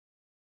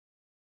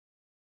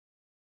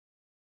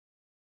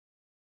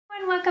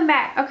And welcome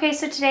back. Okay,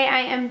 so today I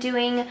am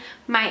doing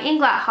my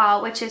INGLOT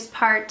haul, which is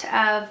part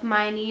of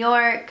my New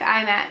York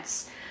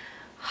IMATS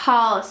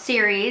haul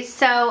series.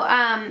 So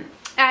I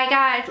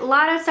got a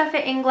lot of stuff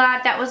at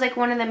INGLOT. That was like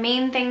one of the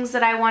main things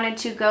that I wanted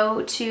to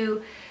go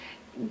to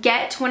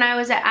get when I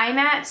was at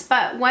IMATS,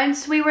 but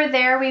once we were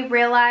there we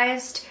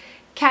realized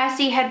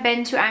Cassie had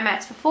been to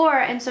IMATS before,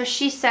 and so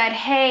she said,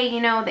 hey,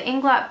 you know, the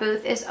INGLOT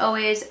booth is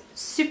always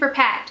super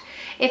packed.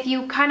 If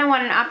you kind of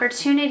want an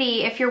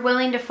opportunity, if you're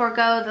willing to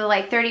forego the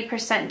like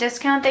 30%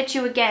 discount that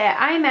you would get at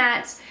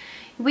IMATS,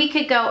 we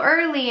could go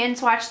early and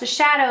swatch the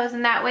shadows,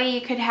 and that way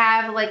you could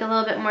have like a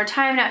little bit more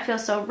time, not feel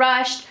so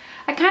rushed.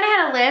 I kind of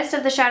had a list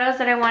of the shadows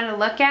that I wanted to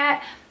look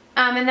at,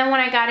 and then when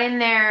I got in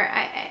there,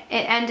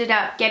 it ended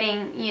up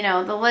getting, you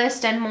know, the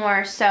list and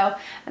more. So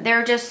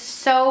they're just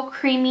so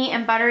creamy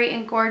and buttery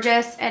and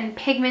gorgeous and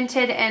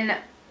pigmented and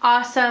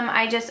awesome.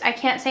 I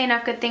can't say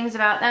enough good things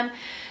about them.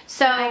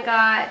 So I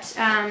got,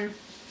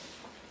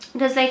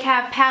 because they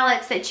have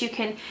palettes that you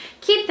can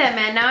keep them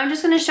in. Now I'm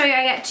just going to show you,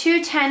 I got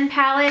two 10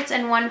 palettes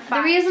and one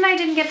 5. The reason I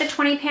didn't get the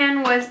 20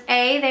 pan was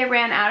A, they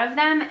ran out of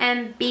them,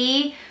 and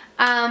B,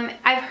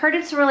 I've heard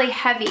it's really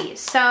heavy,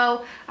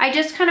 so I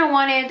just kind of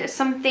wanted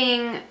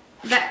something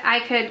that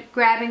I could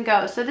grab and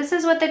go. So this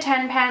is what the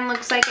 10 pan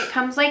looks like. It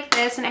comes like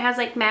this, and it has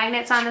like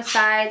magnets on the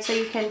side, so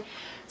you can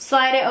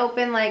slide it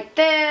open like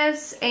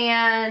this,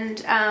 and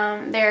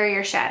there are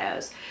your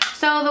shadows.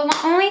 So the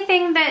only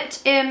thing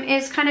that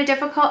is kind of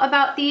difficult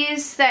about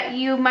these, that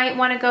you might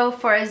want to go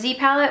for a Z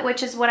palette,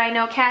 which is what I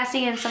know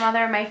Cassie and some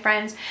other of my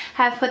friends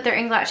have put their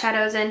INGLOT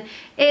shadows in,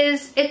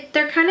 is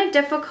they're kind of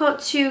difficult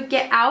to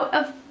get out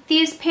of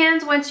these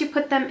pans once you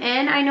put them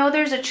in. I know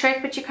there's a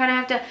trick, but you kind of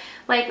have to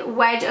like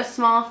wedge a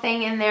small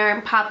thing in there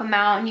and pop them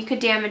out, and you could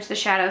damage the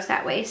shadows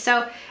that way.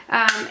 So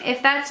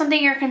if that's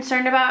something you're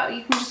concerned about,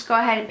 you can just go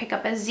ahead and pick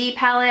up a Z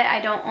palette. I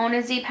don't own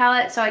a Z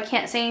palette, so I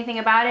can't say anything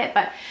about it,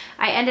 but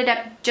I ended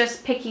up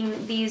just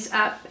picking these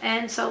up.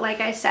 And so like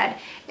I said,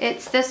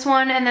 it's this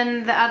one, and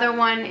then the other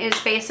one is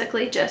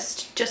basically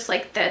just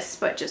like this,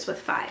 but just with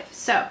 5.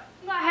 So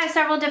INGLOT has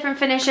several different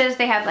finishes.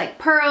 They have like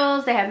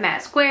pearls, they have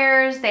matte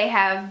squares, they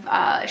have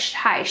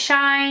high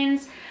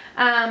shines.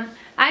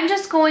 I'm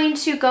just going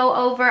to go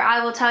over,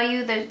 I will tell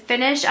you the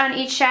finish on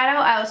each shadow,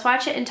 I will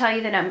swatch it and tell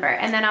you the number,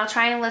 and then I'll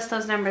try and list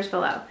those numbers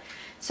below.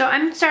 So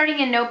I'm starting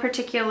in no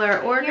particular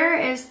order.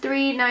 Here is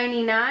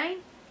 $3.99,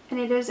 and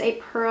it is a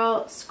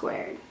pearl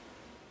squared.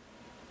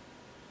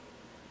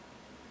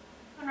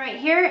 One right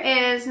here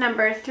is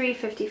number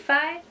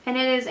 $3.55, and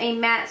it is a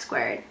matte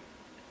squared.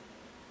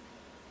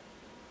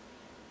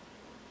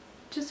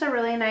 Just a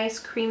really nice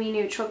creamy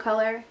neutral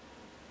color.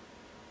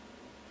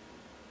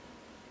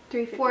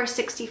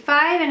 $4.65,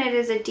 and it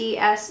is a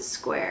DS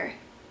square.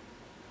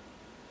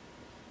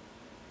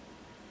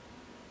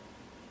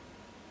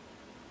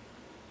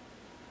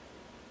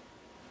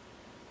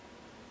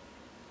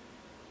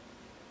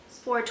 It's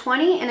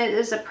 $4.20, and it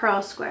is a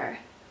pearl square.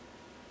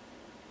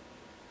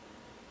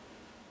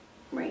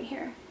 Right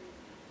here.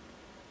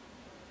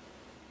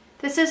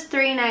 This is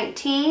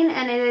 $3.19,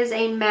 and it is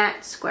a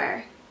matte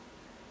square.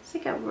 It's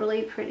like a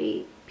really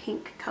pretty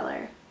pink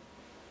color.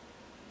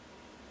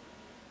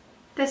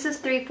 This is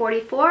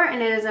 $3.44,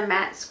 and it is a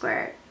matte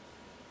square,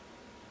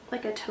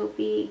 like a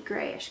taupey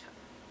grayish color.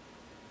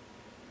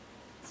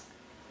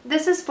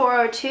 This is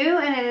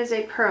 $4.02, and it is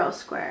a pearl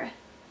square.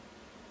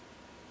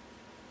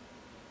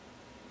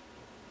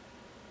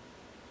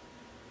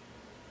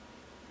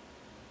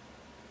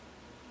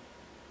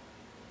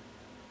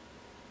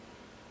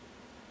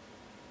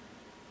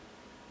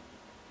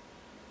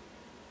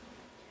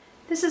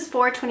 This is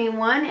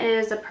 $4.21, and it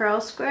is a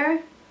pearl square.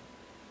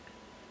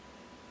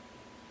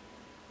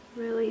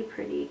 Really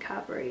pretty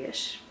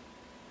coppery-ish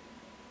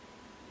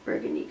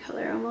burgundy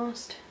color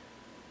almost.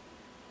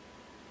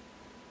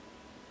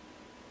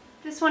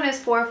 This one is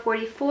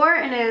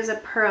 $4.44, and it is a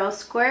pearl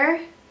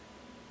square.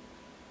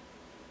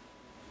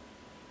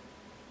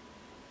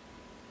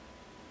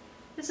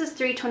 This is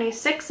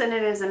 $3.26, and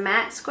it is a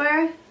matte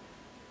square.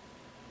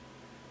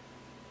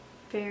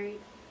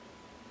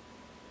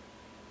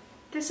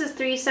 This is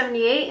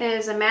 $3.78, and it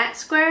is a matte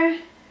square.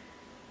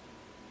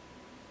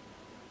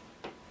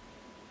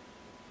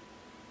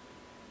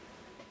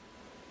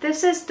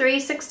 This is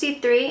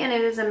 $3.63, and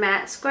it is a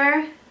matte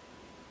square.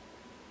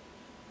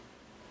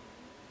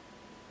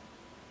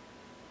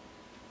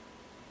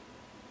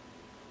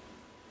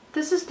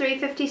 This is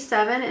 $3.57,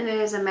 and it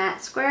is a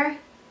matte square.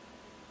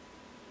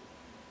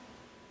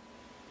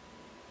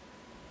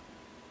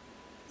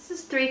 This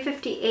is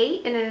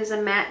 $3.58, and it is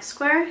a matte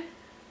square.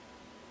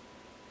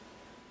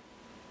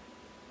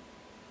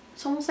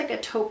 It's almost like a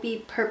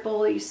taupey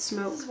purple-y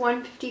smoke. This is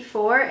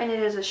 $1.54, and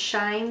it is a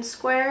shine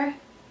square.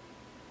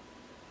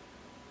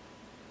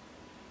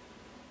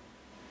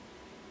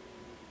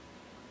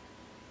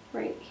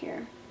 Right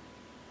here.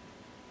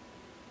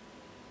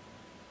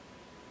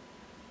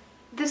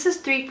 This is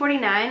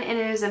 $3.49, and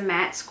it is a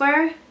matte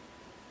square.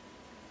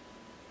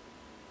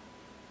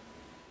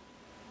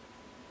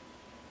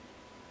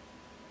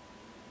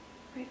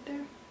 Right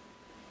there.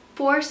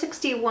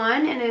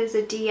 461 and it is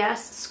a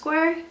DS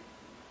square.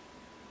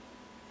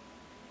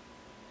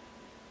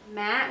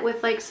 Matte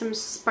with like some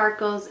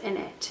sparkles in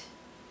it.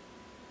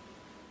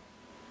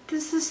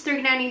 This is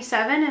 $3.97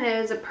 and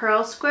it is a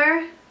pearl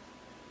square.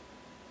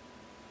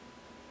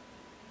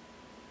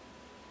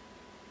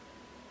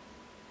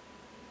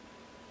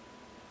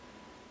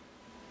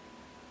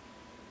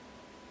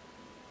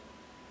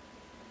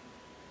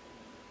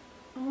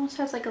 Almost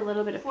has like a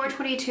little bit of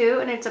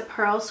 $4.22 and it's a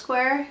pearl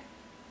square.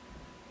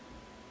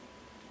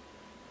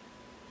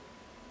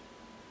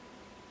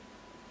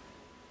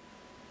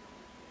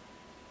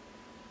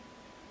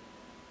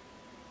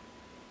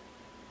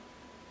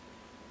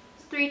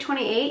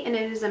 $3.28 and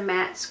it is a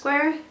matte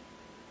square.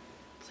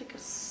 It's like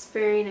a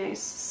very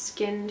nice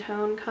skin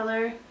tone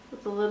color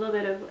with a little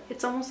bit of,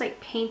 it's almost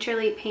like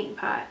painterly paint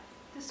pot.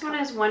 This one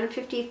is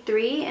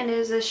 $1.53 and it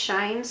is a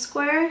shine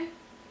square.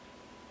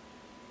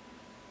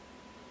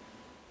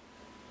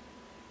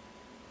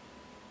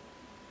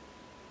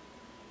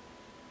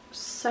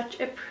 Such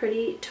a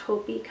pretty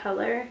taupey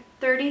color.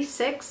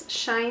 36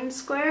 shine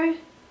square.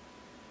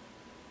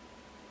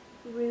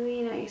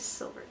 Really nice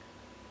silver.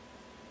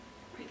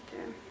 Right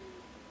there.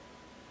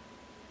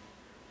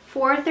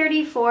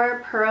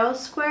 434 pearl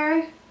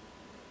square.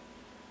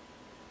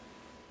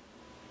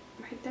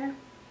 Right there.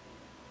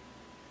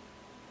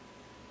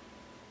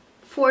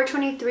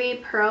 423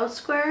 pearl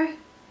square.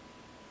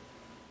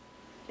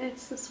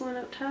 It's this one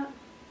up top.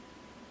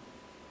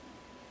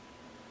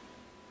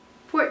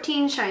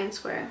 14 shine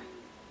square.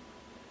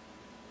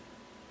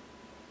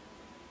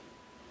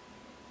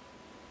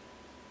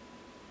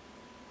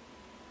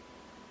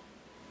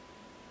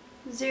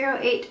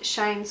 .08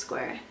 shine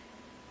square.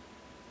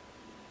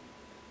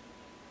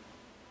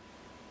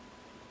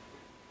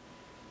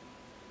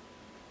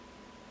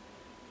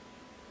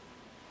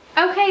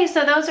 Okay,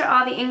 so those are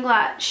all the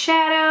INGLOT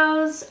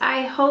shadows.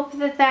 I hope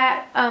that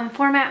that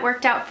format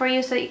worked out for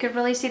you so that you could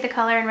really see the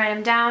color and write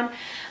them down.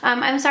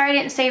 I'm sorry I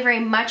didn't say very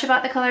much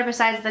about the color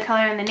besides the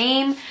color and the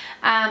name.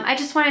 I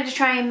just wanted to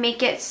try and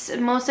make it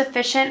most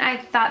efficient. I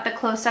thought the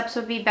close-ups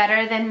would be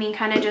better than me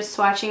kind of just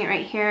swatching it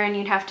right here and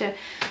you'd have to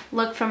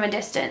look from a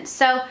distance.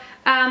 So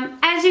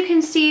as you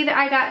can see, that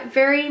I got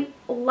a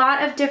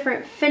lot of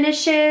different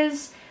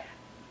finishes,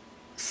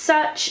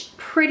 such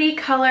pretty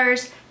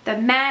colors. The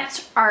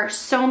mattes are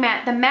so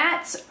matte. The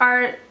mattes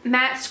are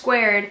matte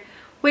squared,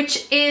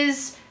 which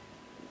is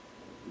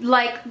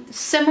like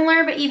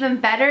similar but even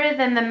better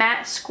than the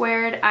matte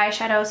squared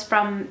eyeshadows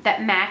from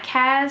that MAC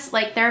has.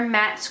 Like their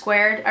matte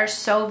squared are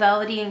so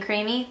velvety and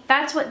creamy.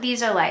 That's what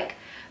these are like.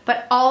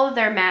 But all of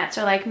their mattes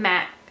are like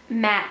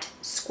matte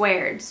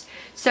squareds.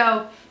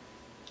 So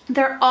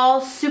they're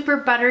all super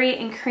buttery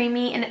and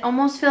creamy and it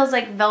almost feels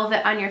like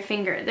velvet on your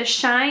finger. The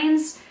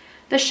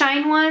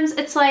shine ones,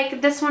 it's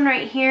like this one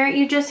right here,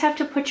 you just have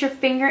to put your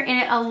finger in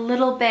it a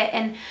little bit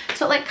and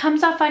so it like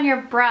comes off on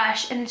your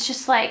brush and it's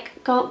just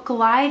like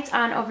glides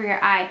on over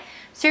your eye.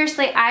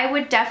 Seriously, I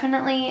would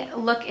definitely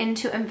look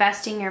into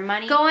investing your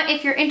money. Go on,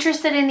 if you're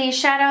interested in these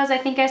shadows, I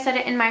think I said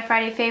it in my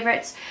Friday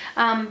favorites,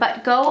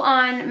 but go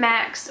on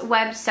MAC's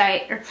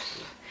website, or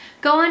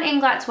go on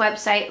INGLOT's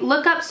website,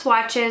 look up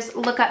swatches,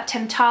 look up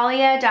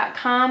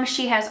Temptalia.com.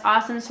 She has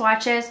awesome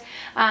swatches.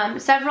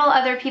 Several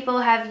other people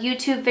have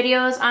YouTube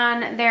videos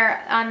on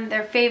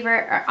their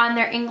favorite, or on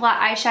their INGLOT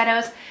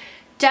eyeshadows.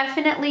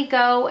 Definitely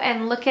go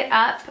and look it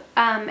up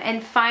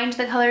and find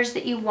the colors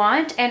that you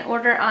want and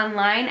order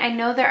online. I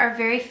know there are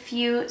very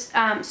few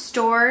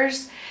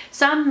stores.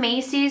 Some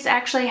Macy's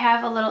actually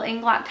have a little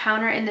INGLOT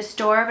counter in the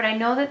store, but I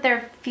know that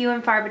they're few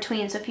and far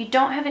between. So if you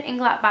don't have an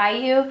INGLOT by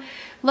you,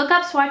 look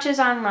up swatches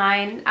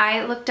online.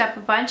 I looked up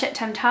a bunch at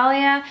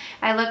Temptalia.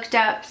 I looked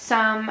up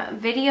some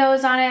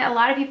videos on it. A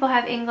lot of people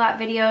have INGLOT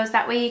videos.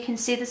 That way you can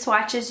see the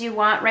swatches you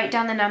want, write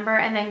down the number,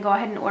 and then go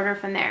ahead and order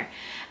from there.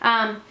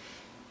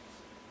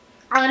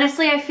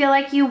 Honestly, I feel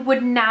like you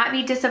would not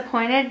be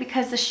disappointed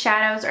because the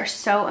shadows are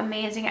so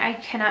amazing. I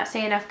cannot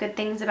say enough good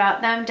things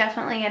about them.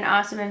 Definitely an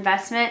awesome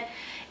investment.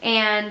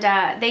 And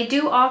they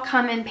do all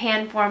come in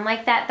pan form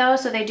like that though,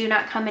 so they do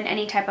not come in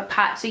any type of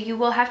pot. So you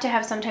will have to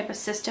have some type of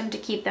system to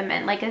keep them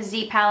in, like a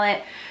Z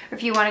palette, or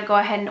if you want to go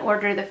ahead and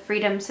order the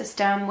Freedom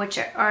system, which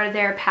are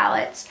their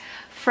palettes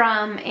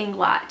from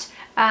INGLOT.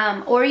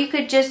 Or you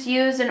could just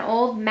use an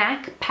old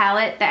MAC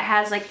palette that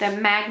has like the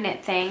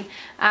magnet thing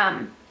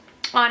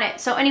on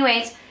it. So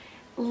anyways,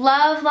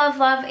 love, love,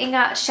 love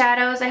INGLOT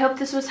shadows. I hope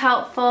this was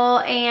helpful,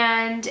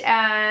 and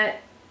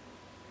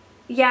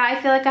yeah,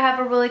 I feel like I have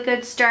a really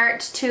good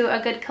start to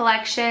a good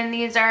collection.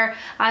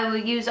 I will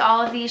use all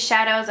of these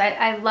shadows.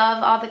 I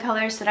love all the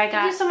colors that I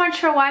got. Thank you so much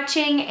for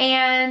watching,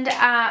 and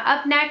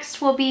up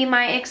next will be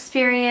my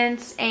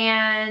experience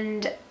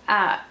and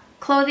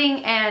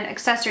clothing and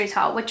accessories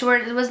haul, which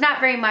was not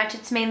very much.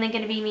 It's mainly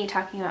going to be me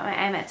talking about my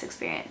IMATS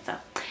experience. So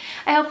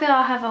I hope you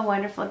all have a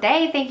wonderful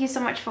day. Thank you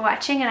so much for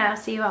watching, and I'll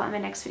see you all in my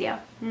next video.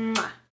 Mwah.